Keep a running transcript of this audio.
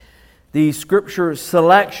The scripture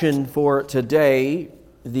selection for today,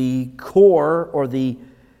 the core or the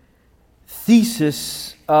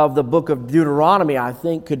thesis of the book of Deuteronomy, I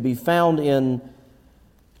think, could be found in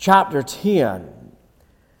chapter 10.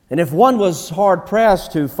 And if one was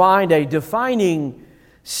hard-pressed to find a defining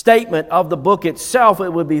statement of the book itself,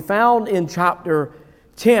 it would be found in chapter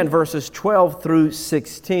 10, verses 12 through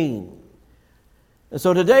 16. And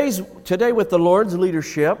so today with the Lord's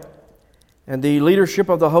leadership and the leadership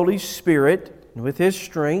of the Holy Spirit, and with His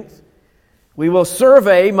strength, we will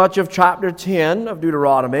survey much of chapter 10 of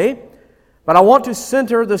Deuteronomy, but I want to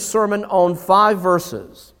center the sermon on 5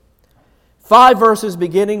 verses. 5 verses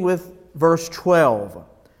beginning with verse 12.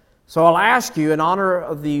 So I'll ask you, in honor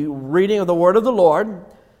of the reading of the Word of the Lord,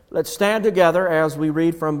 let's stand together as we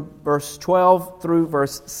read from verse 12 through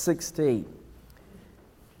verse 16.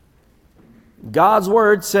 God's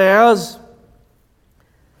Word says,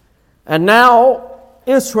 "And now,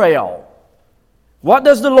 Israel, what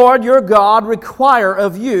does the Lord your God require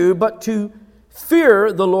of you but to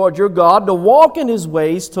fear the Lord your God, to walk in His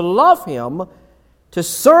ways, to love Him, to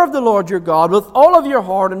serve the Lord your God with all of your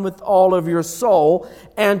heart and with all of your soul,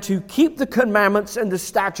 and to keep the commandments and the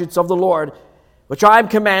statutes of the Lord, which I am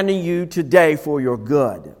commanding you today for your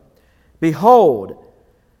good. Behold,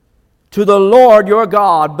 to the Lord your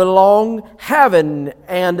God belong heaven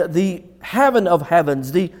and the heaven of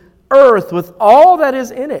heavens, the earth with all that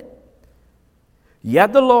is in it.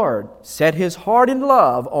 Yet the Lord set His heart in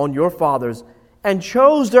love on your fathers and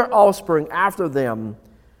chose their offspring after them,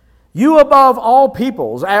 you above all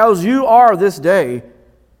peoples, as you are this day.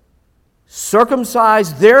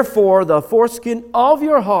 Circumcise therefore the foreskin of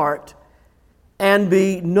your heart and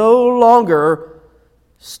be no longer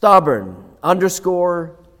stubborn."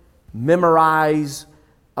 Memorize,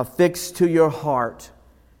 affix to your heart,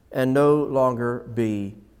 and no longer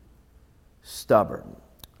be stubborn.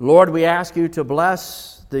 Lord, we ask you to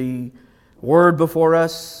bless the word before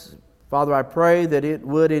us. Father, I pray that it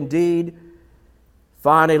would indeed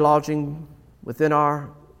find a lodging within our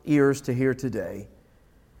ears to hear today.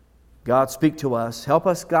 God, speak to us. Help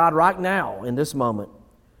us, God, right now in this moment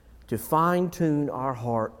to fine-tune our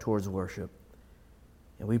heart towards worship.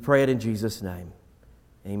 And we pray it in Jesus' name.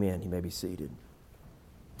 Amen. You may be seated.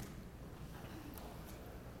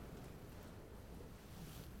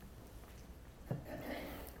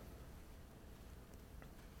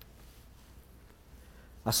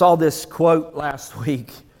 I saw this quote last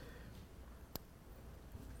week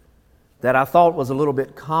that I thought was a little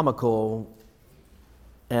bit comical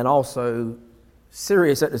and also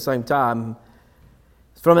serious at the same time.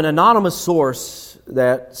 It's from an anonymous source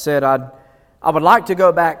that said, I would like to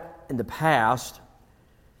go back in the past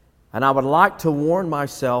and I would like to warn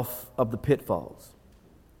myself of the pitfalls.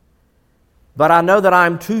 But I know that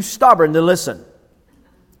I'm too stubborn to listen.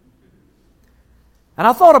 And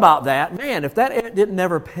I thought about that. Man, if that didn't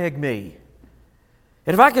ever peg me,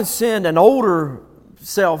 and if I could send an older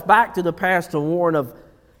self back to the past to warn of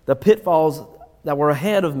the pitfalls that were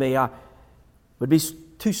ahead of me, I would be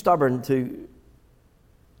too stubborn to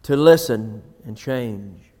listen and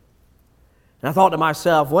change. And I thought to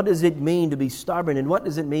myself, what does it mean to be stubborn, and what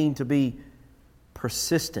does it mean to be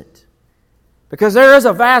persistent? Because there is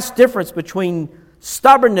a vast difference between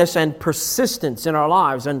stubbornness and persistence in our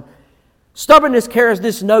lives. And stubbornness carries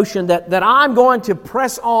this notion that I'm going to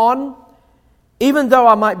press on even though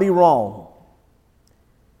I might be wrong.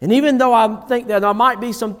 And even though I think that there might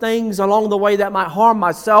be some things along the way that might harm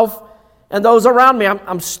myself and those around me,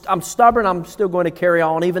 I'm stubborn, I'm still going to carry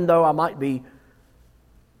on even though I might be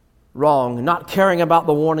wrong, not caring about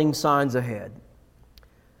the warning signs ahead.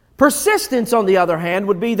 Persistence, on the other hand,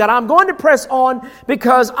 would be that I'm going to press on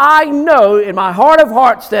because I know in my heart of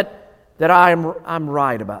hearts that I'm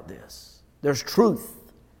right about this. There's truth.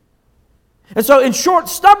 And so, in short,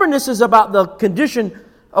 stubbornness is about the condition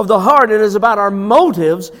of the heart. It is about our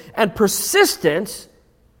motives, and persistence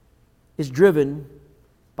is driven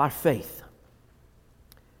by faith.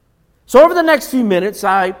 So over the next few minutes,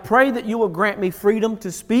 I pray that you will grant me freedom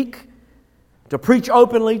to speak, to preach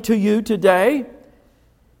openly to you today,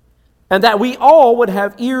 and that we all would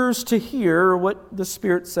have ears to hear what the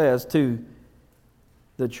Spirit says to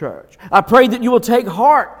the church. I pray that you will take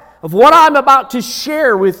heart of what I'm about to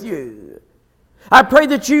share with you. I pray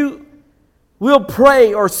that you will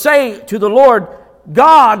pray or say to the Lord,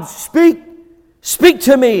 God, speak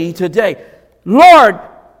to me today. Lord,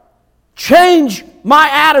 change my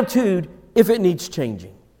attitude if it needs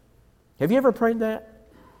changing. Have you ever prayed that?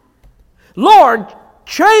 Lord,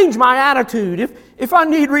 change my attitude. If I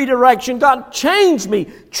need redirection, God, change me.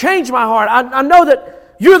 Change my heart. I know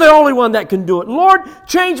that You're the only one that can do it. Lord,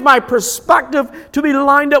 change my perspective to be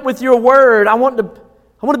lined up with your word. I want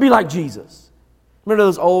to be like Jesus. Remember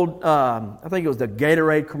those old, I think it was the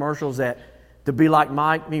Gatorade commercials that to be like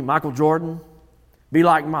Michael Jordan? Be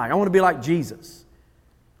like Mike. I want to be like Jesus.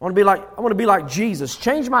 I want to be like Jesus.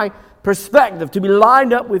 Change my perspective to be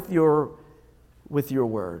lined up with your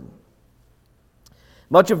word.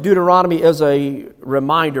 Much of Deuteronomy is a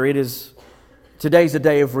reminder. Today's a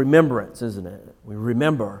day of remembrance, isn't it? We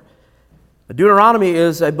remember. Deuteronomy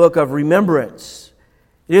is a book of remembrance.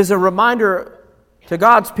 It is a reminder to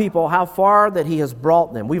God's people how far that He has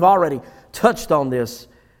brought them. We've already touched on this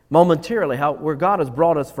momentarily, where God has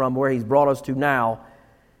brought us from, where He's brought us to now.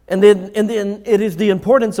 And then it is the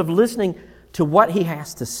importance of listening to what He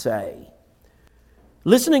has to say.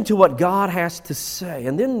 Listening to what God has to say,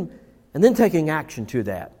 and then taking action to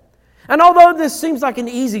that. And although this seems like an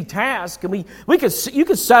easy task, and you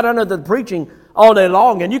could sit under the preaching all day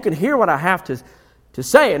long, and you can hear what I have to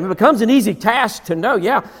say, and it becomes an easy task to know,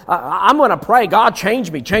 I'm going to pray, God,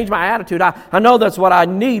 change me, change my attitude. I know that's what I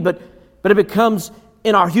need, but it becomes,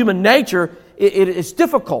 in our human nature, it's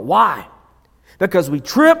difficult. Why? Because we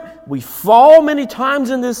trip, we fall many times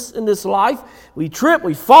in this life. We trip,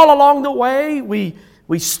 we fall along the way, we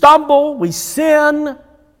stumble, we sin.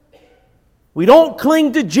 We don't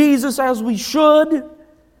cling to Jesus as we should.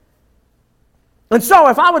 And so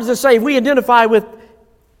if I were to say, if we identify with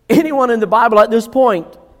anyone in the Bible at this point,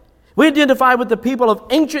 we identify with the people of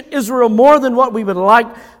ancient Israel more than what we would like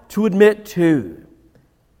to admit to.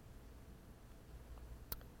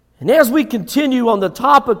 And as we continue on the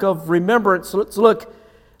topic of remembrance, let's look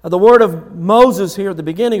at the word of Moses here at the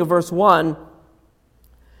beginning of verse 1.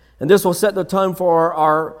 And this will set the tone for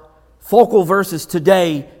our focal verses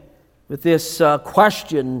today with this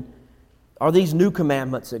question, are these new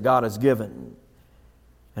commandments that God has given?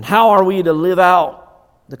 And how are we to live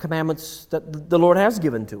out the commandments that the Lord has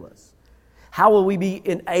given to us? How will we be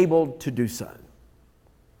enabled to do so?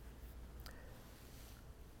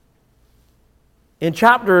 In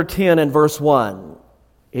chapter 10 and verse 1,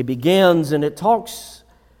 it begins and it talks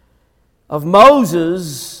of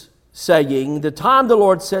Moses saying, "The time the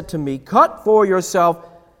Lord said to me, cut for yourself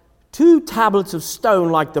 2 tablets of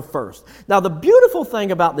stone like the first." Now, the beautiful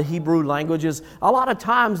thing about the Hebrew language is a lot of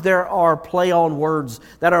times there are play on words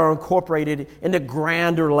that are incorporated in the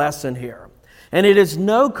grander lesson here. And it is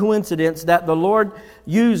no coincidence that the Lord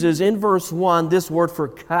uses in verse 1 this word for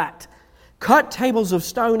cut. Cut tables of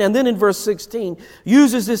stone. And then in verse 16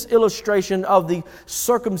 uses this illustration of the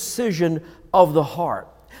circumcision of the heart.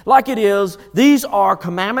 Like it is, these are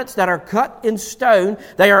commandments that are cut in stone.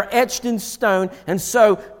 They are etched in stone. And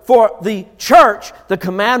so for the church, the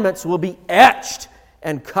commandments will be etched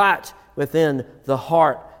and cut within the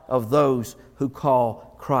heart of those who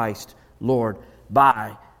call Christ Lord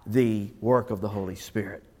by the work of the Holy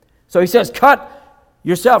Spirit. So he says, cut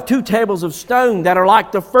yourself 2 tables of stone that are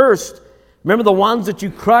like the first. Remember the ones that you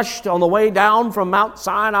crushed on the way down from Mount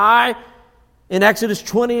Sinai? In Exodus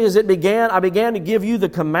 20, as I began to give you the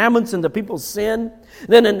commandments and the people's sin.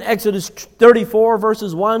 Then in Exodus 34,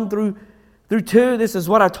 verses 1 through 2, this is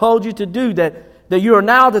what I told you to do, that you are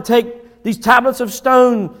now to take these tablets of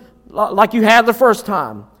stone like you had the first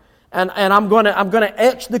time. And I'm going to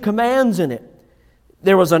etch the commands in it.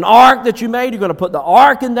 There was an ark that you made. You're going to put the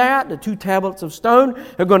ark in that. The 2 tablets of stone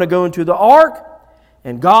are going to go into the ark.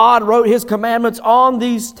 And God wrote His commandments on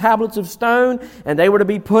these tablets of stone, and they were to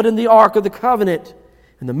be put in the Ark of the Covenant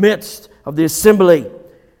in the midst of the assembly.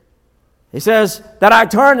 He says, that I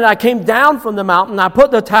turned and I came down from the mountain, and I put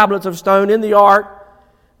the tablets of stone in the Ark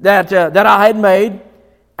that I had made,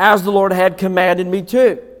 as the Lord had commanded me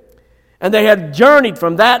to. And they had journeyed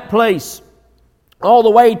from that place all the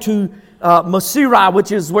way to Mosera,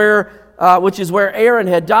 which is where Aaron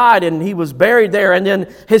had died, and he was buried there. And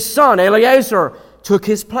then his son, Eleazar, took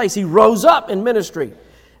his place. He rose up in ministry.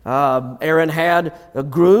 Aaron had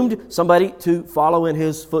groomed somebody to follow in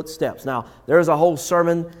his footsteps. Now, there's a whole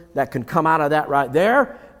sermon that can come out of that right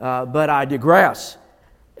there, but I digress.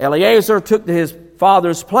 Eleazar took his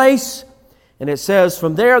father's place, and it says,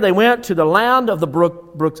 from there they went to the land of the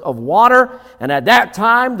brooks of water, and at that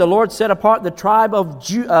time the Lord set apart the tribe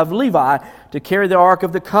of Levi to carry the Ark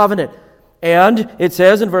of the Covenant. And it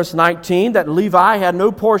says in verse 19 that Levi had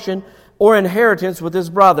no portion or inheritance with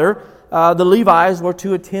his brother. The Levites were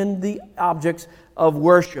to attend the objects of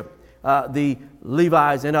worship. The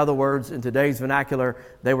Levites, in other words, in today's vernacular,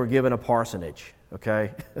 they were given a parsonage.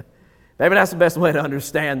 Okay, maybe that's the best way to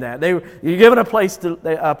understand that. You're given a place to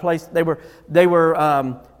They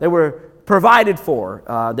were provided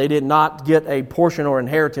for. They did not get a portion or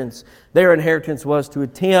inheritance. Their inheritance was to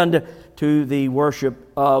attend to the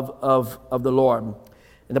worship of the Lord.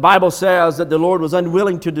 And the Bible says that the Lord was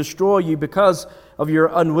unwilling to destroy you because of your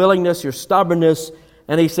unwillingness, your stubbornness.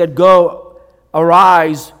 And He said, go,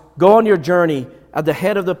 arise, go on your journey at the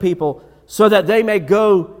head of the people, so that they may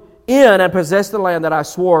go in and possess the land that I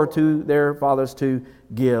swore to their fathers to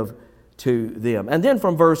give to them. And then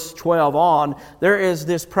from verse 12 on, there is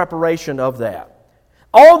this preparation of that.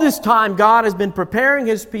 All this time, God has been preparing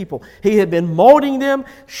His people. He had been molding them,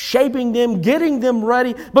 shaping them, getting them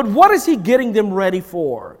ready. But what is He getting them ready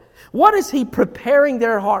for? What is He preparing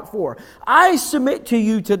their heart for? I submit to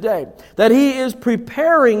you today that He is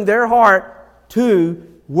preparing their heart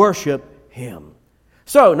to worship Him.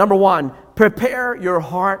 So, number one, prepare your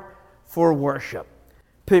heart for worship.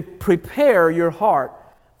 Prepare your heart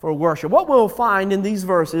for worship. What we'll find in these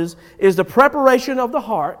verses is the preparation of the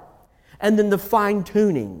heart and then the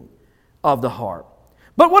fine-tuning of the heart.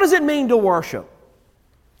 But what does it mean to worship?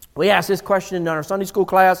 We asked this question in our Sunday school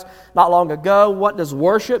class not long ago. What does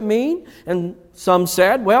worship mean? And some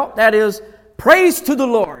said, well, that is praise to the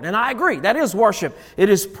Lord. And I agree, that is worship. It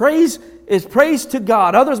is praise to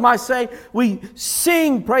God. Others might say we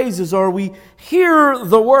sing praises or we hear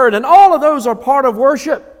the word, and all of those are part of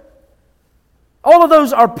worship. All of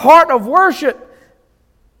those are part of worship.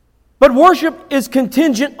 But worship is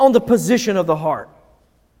contingent on the position of the heart.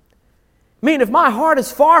 I mean, if my heart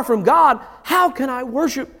is far from God, how can I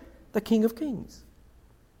worship the King of Kings?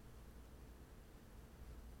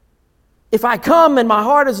 If I come and my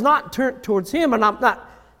heart is not turned towards Him and I'm not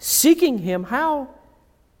seeking Him, how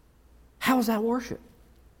is that worship?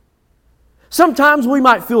 Sometimes we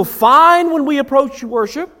might feel fine when we approach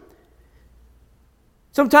worship.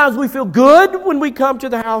 Sometimes we feel good when we come to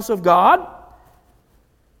the house of God.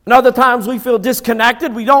 And other times we feel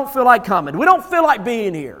disconnected. We don't feel like coming. We don't feel like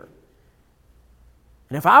being here.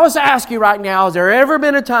 And if I was to ask you right now, has there ever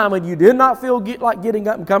been a time when you did not feel like getting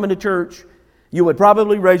up and coming to church? You would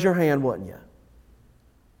probably raise your hand, wouldn't you?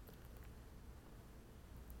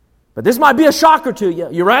 But this might be a shocker to you.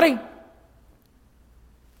 You ready?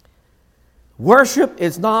 Worship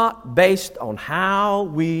is not based on how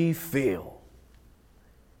we feel.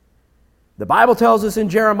 The Bible tells us in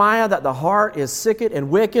Jeremiah that the heart is sick and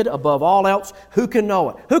wicked above all else. Who can know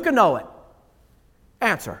it? Who can know it?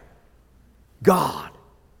 Answer. God.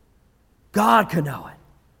 God can know it.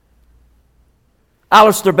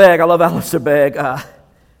 Alistair Begg, I love Alistair Begg.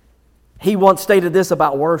 He once stated this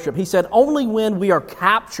about worship. He said, only when we are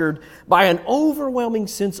captured by an overwhelming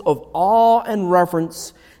sense of awe and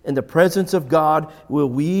reverence in the presence of God will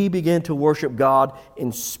we begin to worship God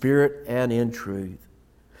in spirit and in truth.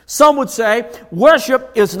 Some would say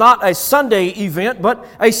worship is not a Sunday event, but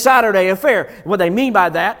a Saturday affair. What they mean by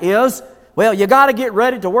that is, well, you got to get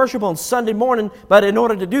ready to worship on Sunday morning, but in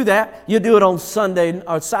order to do that, you do it on Sunday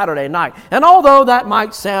or Saturday night. And although that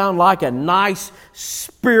might sound like a nice,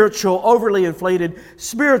 spiritual, overly inflated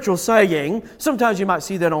spiritual saying, sometimes you might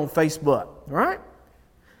see that on Facebook, right?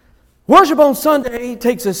 Worship on Sunday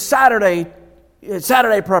takes a Saturday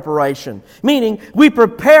preparation, meaning we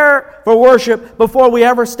prepare for worship before we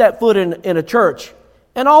ever step foot in a church.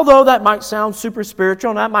 And although that might sound super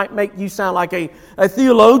spiritual, and that might make you sound like a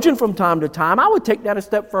theologian from time to time, I would take that a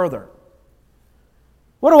step further.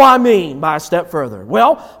 What do I mean by a step further?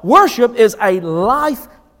 Well, worship is a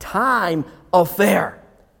lifetime affair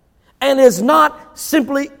and is not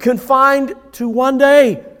simply confined to one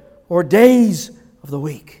day or days of the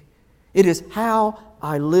week. It is how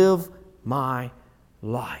I live my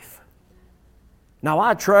life. Now,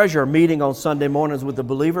 I treasure meeting on Sunday mornings with the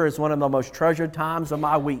believer. It's one of the most treasured times of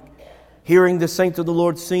my week. Hearing the saints of the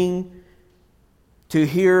Lord sing, to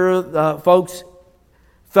hear folks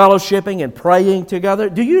fellowshipping and praying together.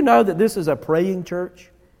 Do you know that this is a praying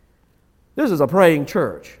church? This is a praying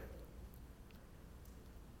church.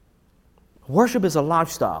 Worship is a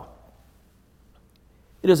lifestyle.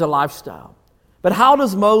 It is a lifestyle. But how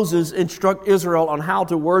does Moses instruct Israel on how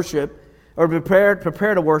to worship or prepare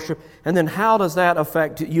to worship, and then how does that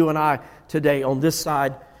affect you and I today on this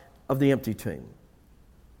side of the empty tomb?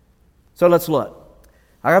 So let's look.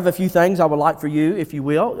 I have a few things I would like for you, if you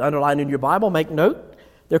will, underline in your Bible, make note.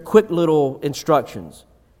 They're quick little instructions.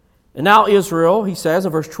 And now Israel, he says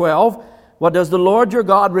in verse 12, what does the Lord your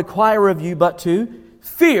God require of you but to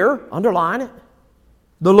fear, underline it,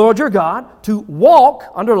 the Lord your God, to walk,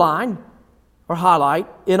 underline, or highlight,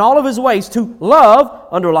 in all of His ways, to love,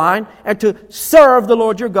 underline, and to serve the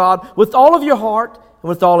Lord your God with all of your heart and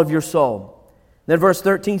with all of your soul. Then verse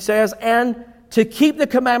 13 says, and to keep the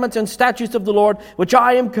commandments and statutes of the Lord, which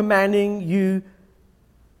I am commanding you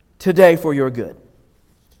today for your good.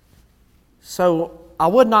 So I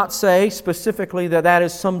would not say specifically that that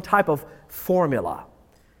is some type of formula.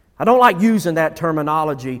 I don't like using that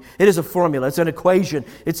terminology. It is a formula. It's an equation.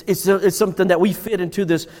 It's something that we fit into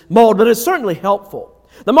this mold, but it's certainly helpful.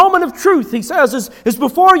 The moment of truth, he says, is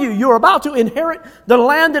before you. You're about to inherit the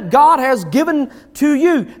land that God has given to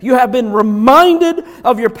you. You have been reminded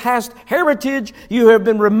of your past heritage. You have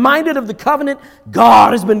been reminded of the covenant.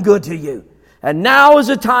 God has been good to you. And now is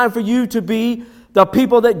the time for you to be the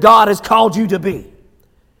people that God has called you to be.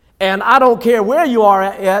 And I don't care where you are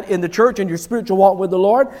at in the church and your spiritual walk with the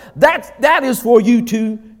Lord. That is for you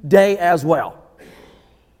today as well.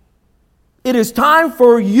 It is time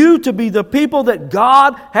for you to be the people that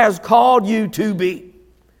God has called you to be.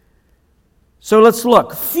 So let's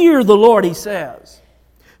look. Fear the Lord, he says.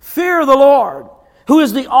 Fear the Lord, who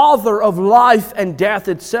is the author of life and death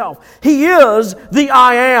itself. He is the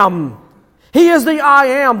I am. He is the I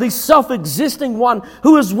am, the self-existing one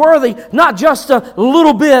who is worthy not just a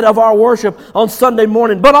little bit of our worship on Sunday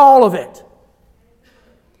morning, but all of it.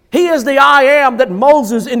 He is the I am that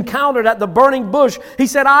Moses encountered at the burning bush. He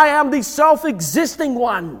said, I am the self-existing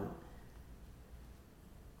one.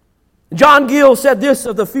 John Gill said this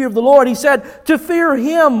of the fear of the Lord. He said, to fear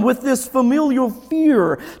Him with this familial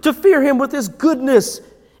fear, to fear Him with His goodness,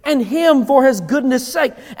 and Him for His goodness'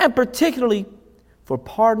 sake, and particularly for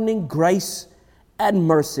pardoning grace and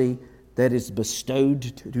mercy that is bestowed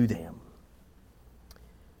to them.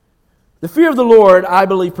 The fear of the Lord, I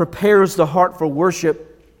believe, prepares the heart for worship.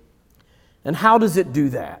 And how does it do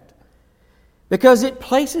that? Because it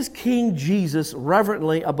places King Jesus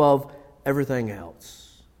reverently above everything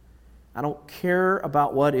else. I don't care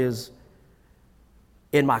about what is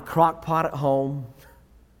in my crock pot at home,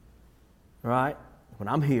 right? When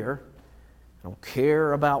I'm here, I don't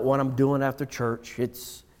care about what I'm doing after church.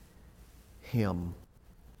 It's Him.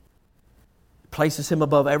 It places Him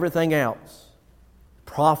above everything else.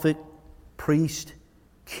 Prophet, priest,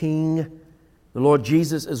 king. The Lord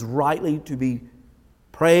Jesus is rightly to be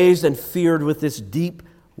praised and feared with this deep,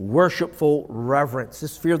 worshipful reverence.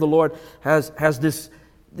 This fear of the Lord has this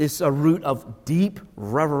root of deep,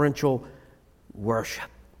 reverential worship,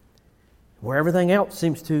 where everything else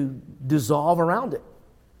seems to dissolve around it.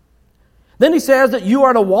 Then he says that you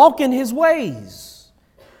are to walk in His ways.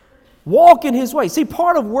 Walk in His ways. See,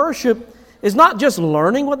 part of worship is not just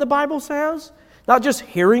learning what the Bible says, not just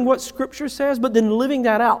hearing what Scripture says, but then living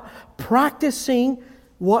that out. Practicing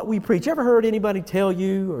what we preach. You ever heard anybody tell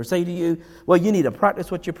you or say to you, well, you need to practice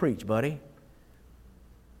what you preach, buddy?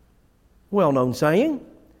 Well-known saying.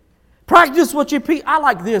 Practice what you preach. I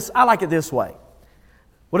like it this way.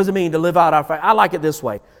 What does it mean to live out our faith? I like it this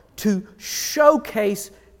way. To showcase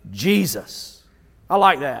Jesus. I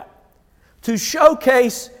like that. To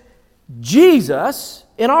showcase Jesus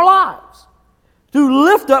in our lives. To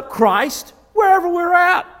lift up Christ wherever we're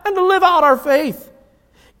at, and to live out our faith.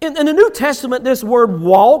 In the New Testament, this word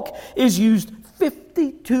walk is used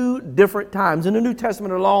 52 different times in the New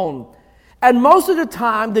Testament alone. And most of the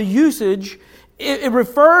time, the usage, it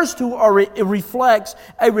refers to or it reflects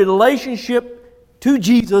a relationship to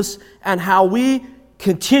Jesus and how we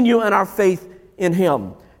continue in our faith in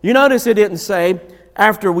Him. You notice it didn't say,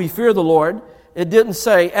 after we fear the Lord, it didn't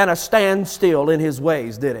say, and a standstill in His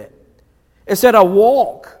ways, did it? It said a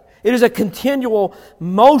walk. It is a continual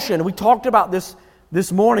motion. We talked about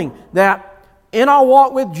this morning, that in our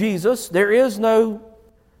walk with Jesus, there is no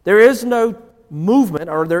movement,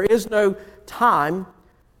 or there is no time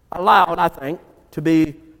allowed, I think, to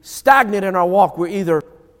be stagnant in our walk. We're either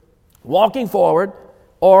walking forward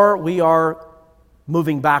or we are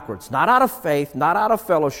moving backwards. Not out of faith, not out of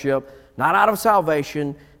fellowship, not out of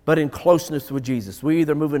salvation, but in closeness with Jesus. We're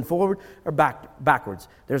either moving forward or backwards.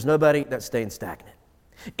 There's nobody that's staying stagnant.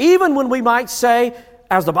 Even when we might say,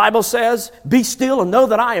 as the Bible says, be still and know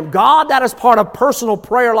that I am God, that is part of personal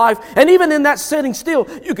prayer life. And even in that sitting still,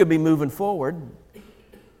 you could be moving forward.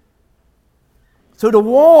 So to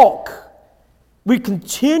walk, we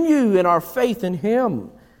continue in our faith in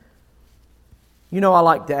Him. You know, I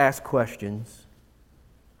like to ask questions.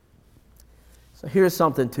 So here's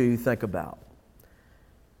something to think about.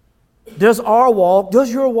 Does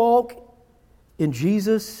your walk in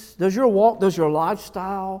Jesus, does your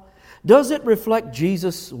lifestyle, does it reflect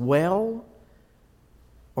Jesus well?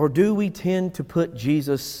 Or do we tend to put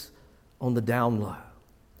Jesus on the down low?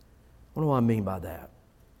 What do I mean by that?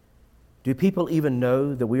 Do people even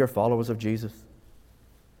know that we are followers of Jesus?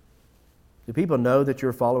 Do people know that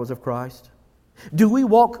you're followers of Christ? Do we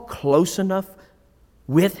walk close enough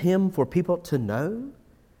with Him for people to know?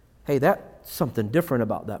 Hey, that's something different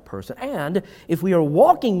about that person. And if we are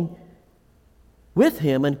walking with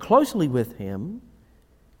Him and closely with Him,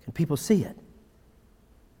 can people see it?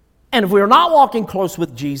 And if we are not walking close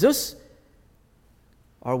with Jesus,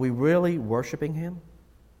 are we really worshiping Him?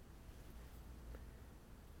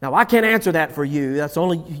 Now, I can't answer that for you. That's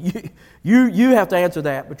only you have to answer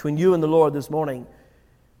that between you and the Lord this morning.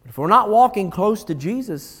 But if we're not walking close to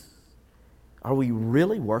Jesus, are we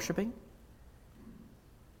really worshiping?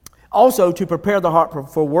 Also, to prepare the heart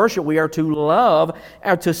for worship, we are to love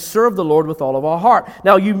and to serve the Lord with all of our heart.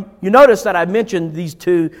 Now, you notice that I mentioned these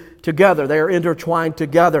two together. They are intertwined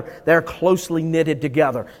together. They're closely knitted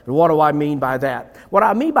together. And what do I mean by that? What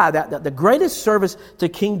I mean by that the greatest service to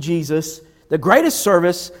King Jesus, the greatest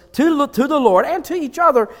service to the Lord and to each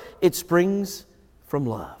other, it springs from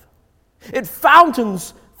love. It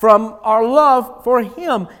fountains from our love for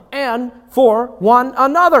Him and for one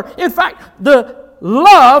another. In fact, the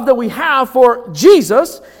love that we have for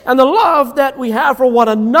Jesus and the love that we have for one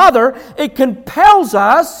another, it compels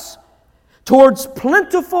us towards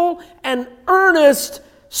plentiful and earnest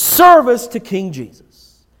service to King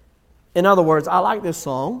Jesus. In other words, I like this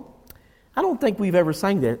song. I don't think we've ever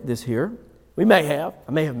sang this here. We may have.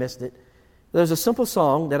 I may have missed it. There's a simple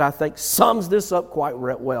song that I think sums this up quite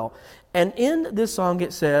well. And in this song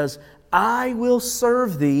it says, I will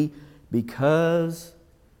serve Thee because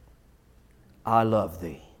I love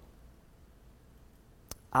Thee.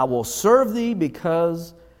 I will serve Thee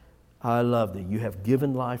because I love Thee. You have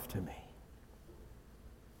given life to me.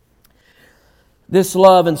 This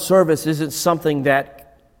love and service isn't something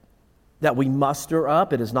that we muster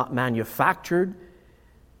up. It is not manufactured.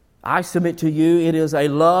 I submit to you, it is a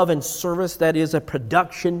love and service that is a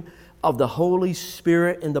production of the Holy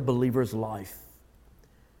Spirit in the believer's life.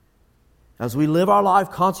 As we live our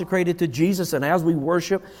life consecrated to Jesus and as we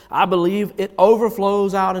worship, I believe it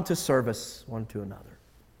overflows out into service one to another.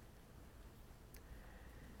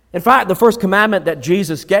 In fact, the first commandment that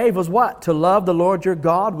Jesus gave was what? To love the Lord your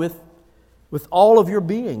God with all of your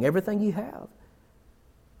being, everything you have.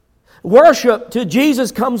 Worship to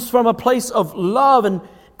Jesus comes from a place of love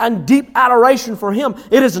and deep adoration for Him.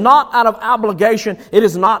 It is not out of obligation. It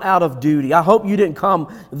is not out of duty. I hope you didn't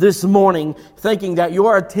come this morning thinking that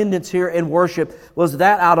your attendance here in worship was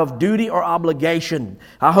that out of duty or obligation.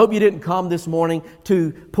 I hope you didn't come this morning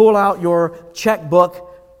to pull out your checkbook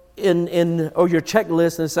or your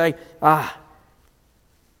checklist and say, I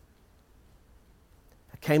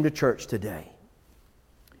came to church today.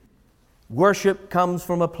 Worship comes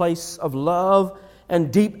from a place of love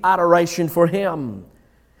and deep adoration for Him.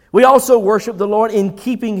 We also worship the Lord in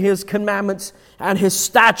keeping His commandments and His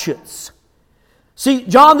statutes. See,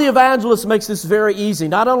 John the Evangelist makes this very easy.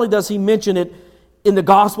 Not only does he mention it in the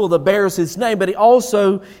gospel that bears his name, but he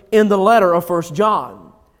also in the letter of 1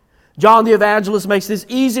 John. John the Evangelist makes this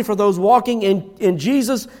easy for those walking in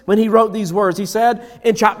Jesus when he wrote these words. He said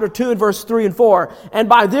in chapter 2 and verse 3 and 4, and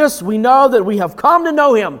by this we know that we have come to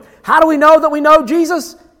know Him. How do we know that we know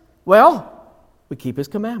Jesus? Well, we keep His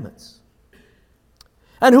commandments.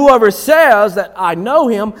 And whoever says that I know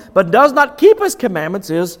Him but does not keep His commandments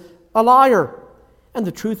is a liar. And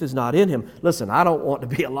the truth is not in him. Listen, I don't want to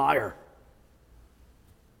be a liar.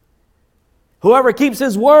 Whoever keeps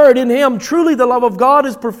His word in him, truly the love of God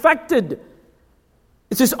is perfected.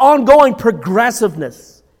 It's this ongoing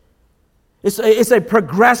progressiveness. It's a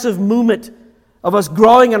progressive movement of us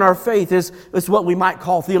growing in our faith. It's what we might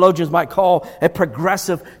call, theologians might call, a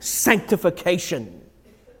progressive sanctification.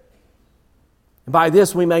 And by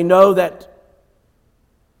this we may know that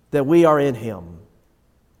we are in Him.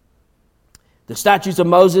 The statutes of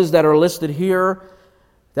Moses that are listed here,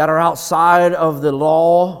 that are outside of the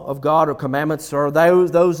law of God or commandments, are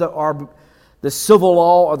those that are the civil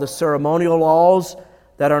law or the ceremonial laws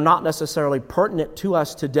that are not necessarily pertinent to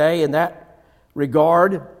us today in that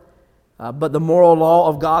regard. But the moral law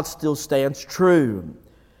of God still stands true.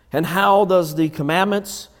 And how does the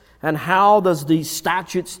commandments and how does the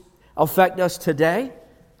statutes affect us today?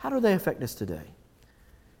 How do they affect us today?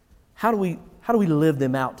 How do we live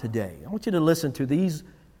them out today? I want you to listen to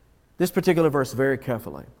this particular verse very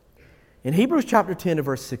carefully. In Hebrews chapter 10 and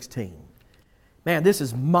verse 16. Man, this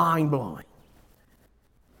is mind-blowing.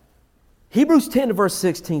 Hebrews 10 and verse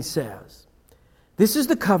 16 says, this is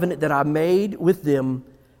the covenant that I made with them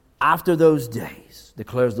after those days,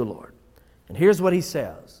 declares the Lord. And here's what He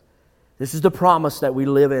says. This is the promise that we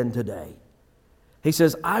live in today. He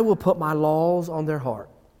says, I will put my laws on their heart,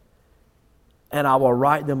 and I will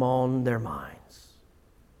write them on their minds.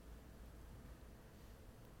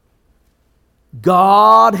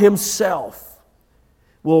 God Himself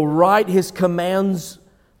will write His commands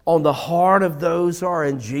on the heart of those who are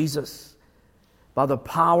in Jesus by the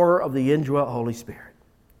power of the indwelt Holy Spirit.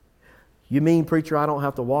 You mean, preacher, I don't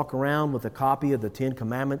have to walk around with a copy of the Ten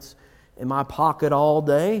Commandments in my pocket all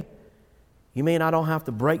day? You mean I don't have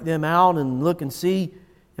to break them out and look and see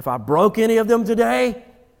if I broke any of them today?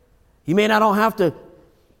 You mean I don't have to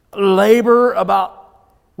labor about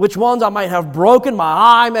which ones I might have broken?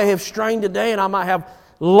 My eye may have strained today, and I might have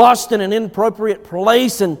lust in an inappropriate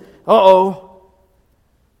place, and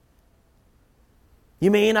You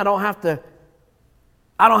mean I don't have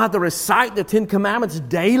to recite the Ten Commandments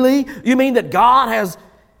daily? You mean that God has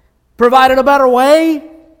provided a better way?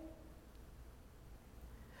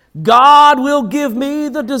 God will give me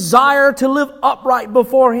the desire to live upright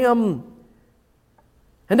before Him.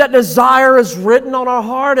 And that desire is written on our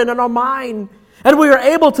heart and in our mind. And we are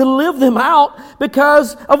able to live them out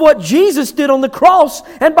because of what Jesus did on the cross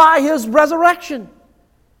and by His resurrection.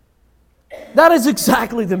 That is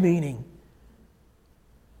exactly the meaning.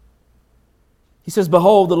 He says,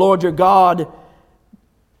 behold, the Lord your God,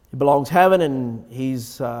 He belongs to heaven, and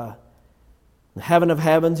He's the heaven of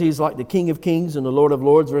heavens. He's like the King of kings and the Lord of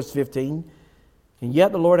lords, verse 15. And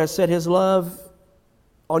yet the Lord has set His love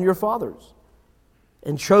on your fathers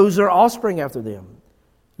and chose their offspring after them.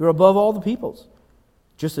 You're above all the peoples,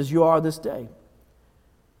 just as you are this day.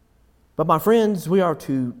 But my friends, we are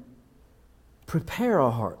to prepare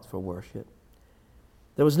our hearts for worship.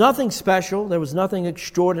 There was nothing special, there was nothing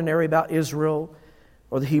extraordinary about Israel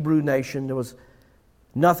or the Hebrew nation. There was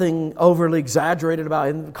nothing overly exaggerated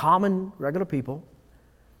about common, regular people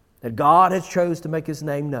that God has chose to make His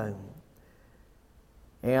name known.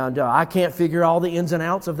 And I can't figure all the ins and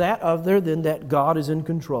outs of that other than that God is in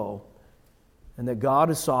control and that God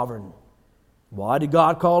is sovereign. Why did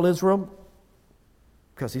God call Israel?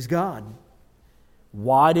 Because He's God.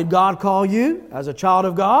 Why did God call you as a child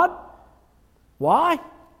of God? Why?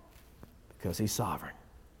 Because He's sovereign.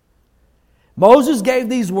 Moses gave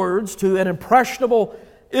these words to an impressionable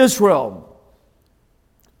Israel.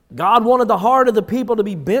 God wanted the heart of the people to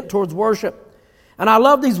be bent towards worship. And I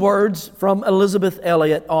love these words from Elizabeth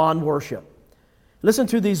Elliot on worship. Listen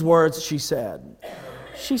to these words she said.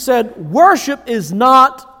 She said, worship is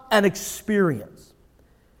not an experience.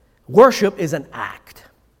 Worship is an act.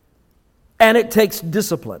 And it takes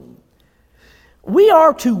discipline. We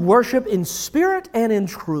are to worship in spirit and in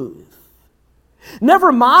truth.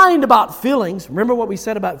 Never mind about feelings. Remember what we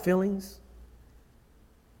said about feelings?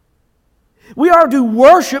 We are to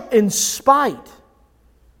worship in spite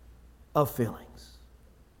of feelings.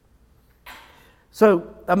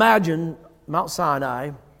 So imagine Mount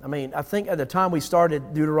Sinai. I think at the time we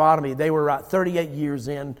started Deuteronomy, they were about 38 years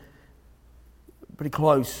in, pretty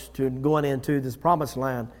close to going into this promised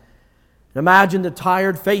land. Imagine the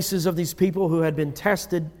tired faces of these people who had been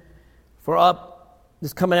tested for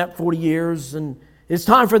this coming up 40 years. And it's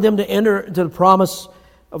time for them to enter into the promise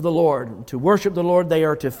of the Lord. To worship the Lord, they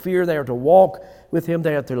are to fear, they are to walk with Him,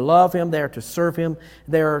 they are to love Him, they are to serve Him,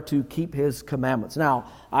 they are to keep His commandments. Now,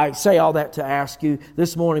 I say all that to ask you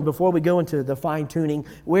this morning, before we go into the fine-tuning,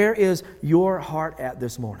 where is your heart at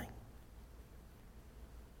this morning?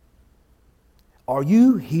 Are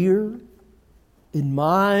you here in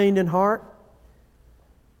mind and heart?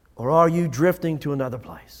 Or are you drifting to another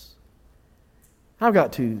place? I've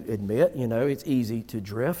got to admit, it's easy to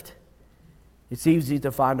drift. It's easy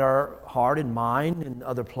to find our heart and mind in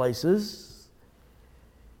other places.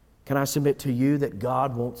 Can I submit to you that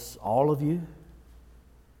God wants all of you?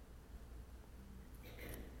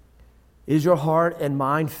 Is your heart and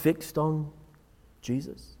mind fixed on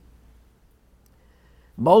Jesus?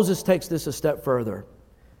 Moses takes this a step further.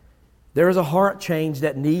 There is a heart change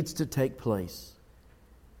that needs to take place.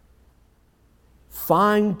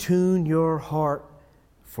 Fine-tune your heart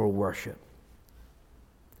for worship.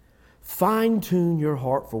 Fine-tune your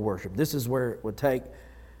heart for worship. This is where it would take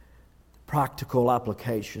practical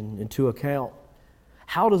application into account.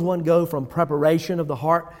 How does one go from preparation of the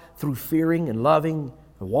heart through fearing and loving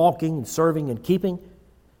and walking and serving and keeping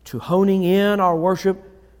to honing in our worship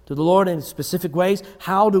to the Lord in specific ways?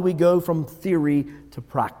 How do we go from theory to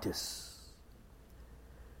practice?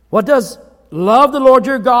 What does love the Lord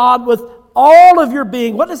your God with all of your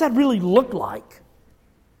being, what does that really look like?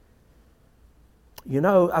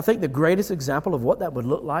 I think the greatest example of what that would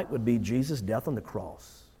look like would be Jesus' death on the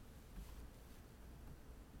cross.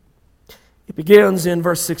 It begins in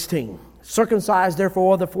verse 16. Circumcise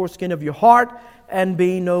therefore the foreskin of your heart and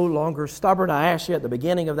be no longer stubborn. I asked you at the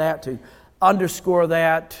beginning of that to underscore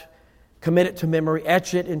that, commit it to memory,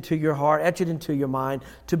 etch it into your heart, etch it into your mind,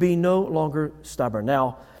 to be no longer stubborn.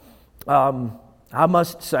 Now, I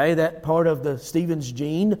must say that part of the Stevens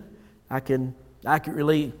gene I can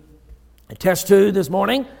accurately attest to this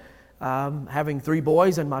morning, having 3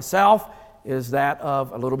 boys and myself, is that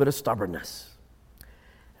of a little bit of stubbornness.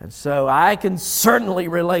 And so I can certainly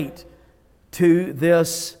relate to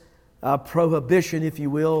this prohibition, if you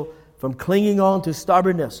will, from clinging on to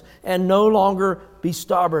stubbornness and no longer be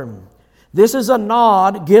stubborn. This is a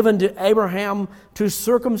nod given to Abraham to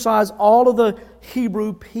circumcise all of the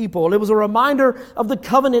Hebrew people. It was a reminder of the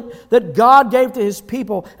covenant that God gave to His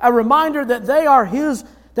people, a reminder that they are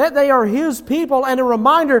His people, and a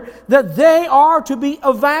reminder that they are to be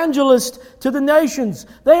evangelists to the nations.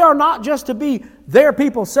 They are not just to be their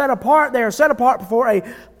people set apart. They are set apart for a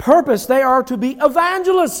purpose. They are to be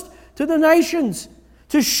evangelists to the nations,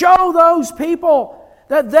 to show those people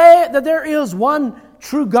that there is one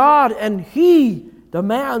true God, and He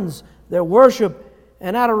demands their worship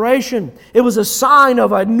and adoration. It was a sign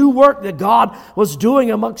of a new work that God was doing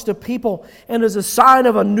amongst the people, and is a sign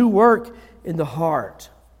of a new work in the heart.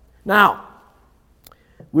 Now,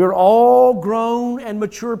 we're all grown and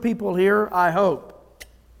mature people here, I hope.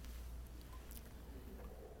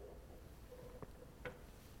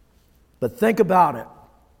 But think about it.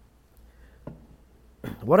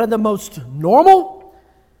 What are the most normal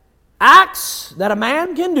acts that a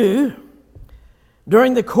man can do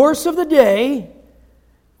during the course of the day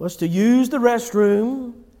was to use the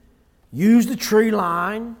restroom, use the tree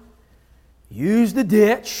line, use the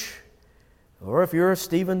ditch, or if you're a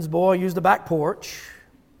Stevens boy, use the back porch.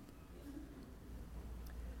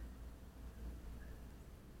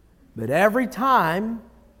 But every time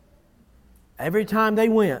they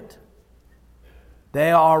went, they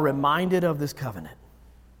are reminded of this covenant.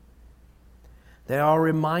 They are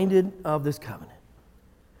reminded of this covenant.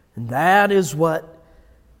 And that is what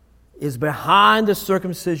is behind the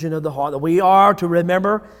circumcision of the heart, that we are to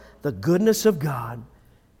remember the goodness of God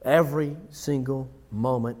every single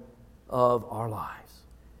moment of our lives.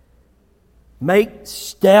 Make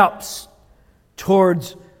steps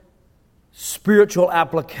towards spiritual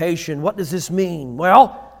application. What does this mean?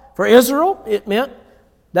 Well, for Israel, it meant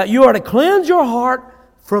that you are to cleanse your heart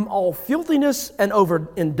from all filthiness and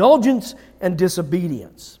overindulgence and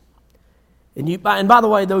disobedience. And by the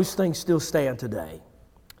way, those things still stand today.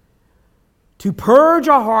 To purge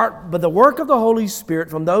our heart by the work of the Holy Spirit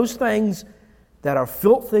from those things that are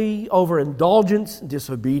filthy, overindulgence, and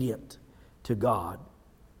disobedient to God.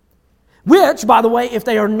 Which, by the way, if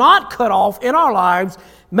they are not cut off in our lives,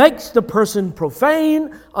 makes the person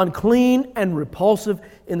profane, unclean, and repulsive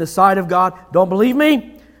in the sight of God. Don't believe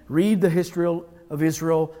me? Read the history of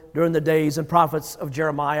Israel during the days and prophets of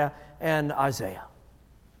Jeremiah and Isaiah.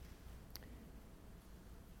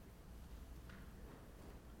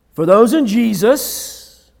 For those in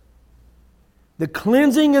Jesus, the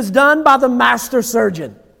cleansing is done by the master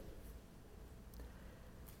surgeon.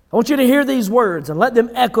 I want you to hear these words and let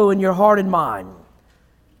them echo in your heart and mind.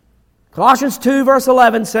 Colossians 2 verse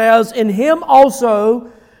 11 says, "In Him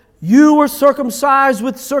also you were circumcised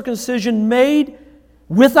with circumcision made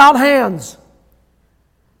without hands,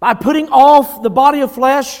 by putting off the body of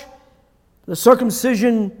flesh, the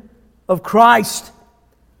circumcision of Christ."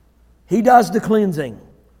 He does the cleansing.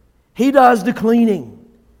 He does the cleaning.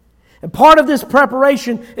 And part of this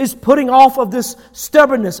preparation is putting off of this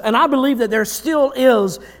stubbornness. And I believe that there still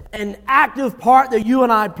is an active part that you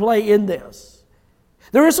and I play in this.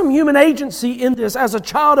 There is some human agency in this as a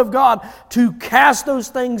child of God to cast those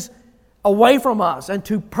things away from us and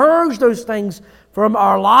to purge those things from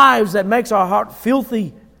our lives that makes our heart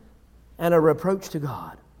filthy and a reproach to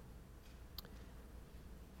God.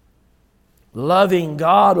 Loving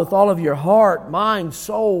God with all of your heart, mind,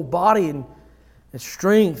 soul, body, and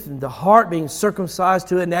strength, and the heart being circumcised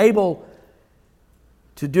to enable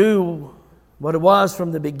to do what it was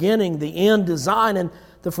from the beginning, the end design, and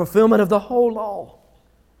the fulfillment of the whole law.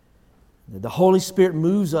 The Holy Spirit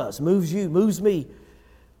moves us, moves you, moves me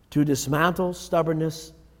to dismantle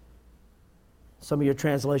stubbornness. Some of your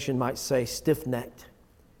translation might say stiff-necked.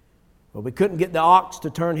 Well, we couldn't get the ox to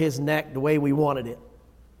turn his neck the way we wanted it.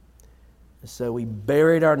 So we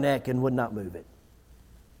buried our neck and would not move it.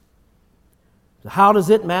 So how does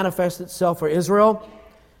it manifest itself for Israel?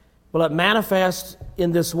 Well, it manifests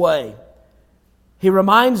in this way. He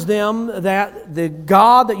reminds them that the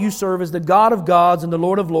God that you serve is the God of gods and the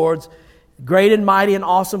Lord of lords. Great and mighty and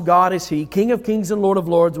awesome God is He, King of kings and Lord of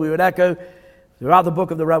lords. We would echo throughout the book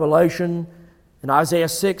of the Revelation. In Isaiah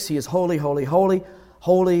 6, He is holy, holy, holy,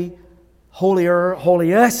 holy, holier,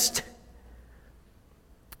 holiest.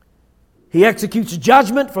 He executes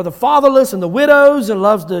judgment for the fatherless and the widows and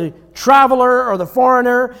loves the traveler or the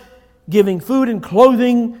foreigner, giving food and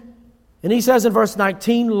clothing. And He says in verse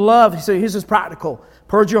 19, love. So here's His practical.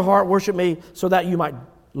 Purge your heart, worship Me, so that you might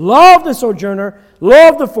love the sojourner,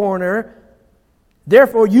 love the foreigner.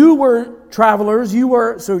 Therefore you were travelers, you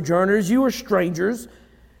were sojourners, you were strangers,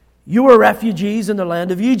 you were refugees in the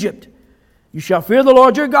land of Egypt. You shall fear the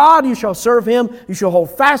Lord your God, you shall serve Him, you shall hold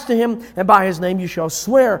fast to Him, and by His name you shall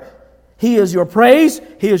swear. He is your praise,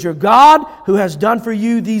 He is your God, who has done for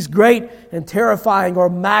you these great and terrifying or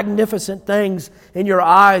magnificent things in your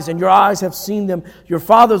eyes, and your eyes have seen them. Your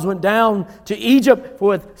fathers went down to Egypt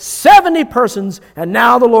with 70 persons, and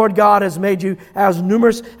now the Lord God has made you as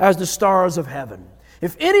numerous as the stars of heaven.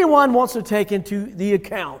 If anyone wants to take into the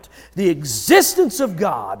account the existence of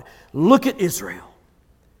God, look at Israel.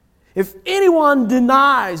 If anyone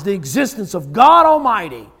denies the existence of God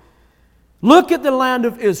Almighty, look at the land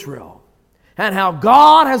of Israel and how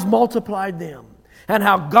God has multiplied them and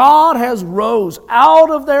how God has rose out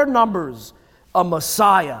of their numbers a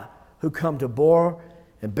Messiah who come to bore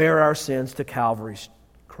and bear our sins to Calvary's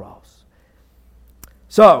cross.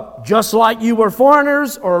 So, just like you were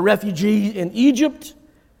foreigners or a refugee in Egypt,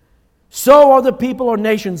 so are the people or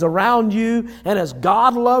nations around you. And as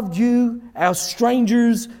God loved you as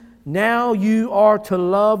strangers, now you are to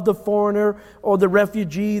love the foreigner or the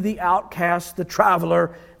refugee, the outcast, the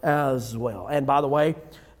traveler as well. And by the way,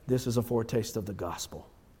 this is a foretaste of the gospel.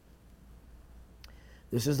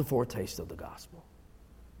 This is the foretaste of the gospel.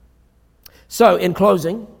 So, in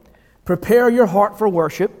closing, prepare your heart for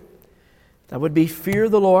worship. That would be fear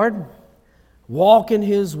the Lord, walk in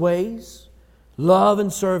His ways, love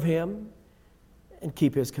and serve Him, and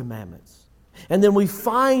keep His commandments. And then we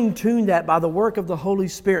fine-tune that by the work of the Holy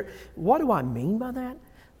Spirit. What do I mean by that?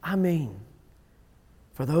 I mean,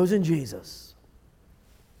 for those in Jesus,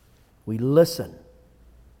 we listen.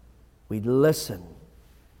 We listen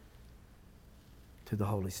to the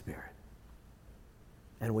Holy Spirit.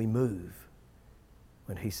 And we move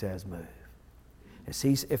when He says move.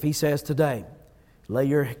 If He says today, lay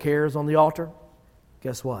your cares on the altar,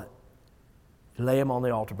 guess what? Lay them on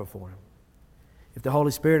the altar before Him. If the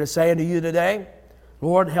Holy Spirit is saying to you today,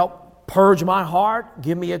 Lord, help purge my heart,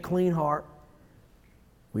 give me a clean heart,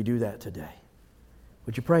 we do that today.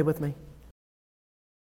 Would you pray with me?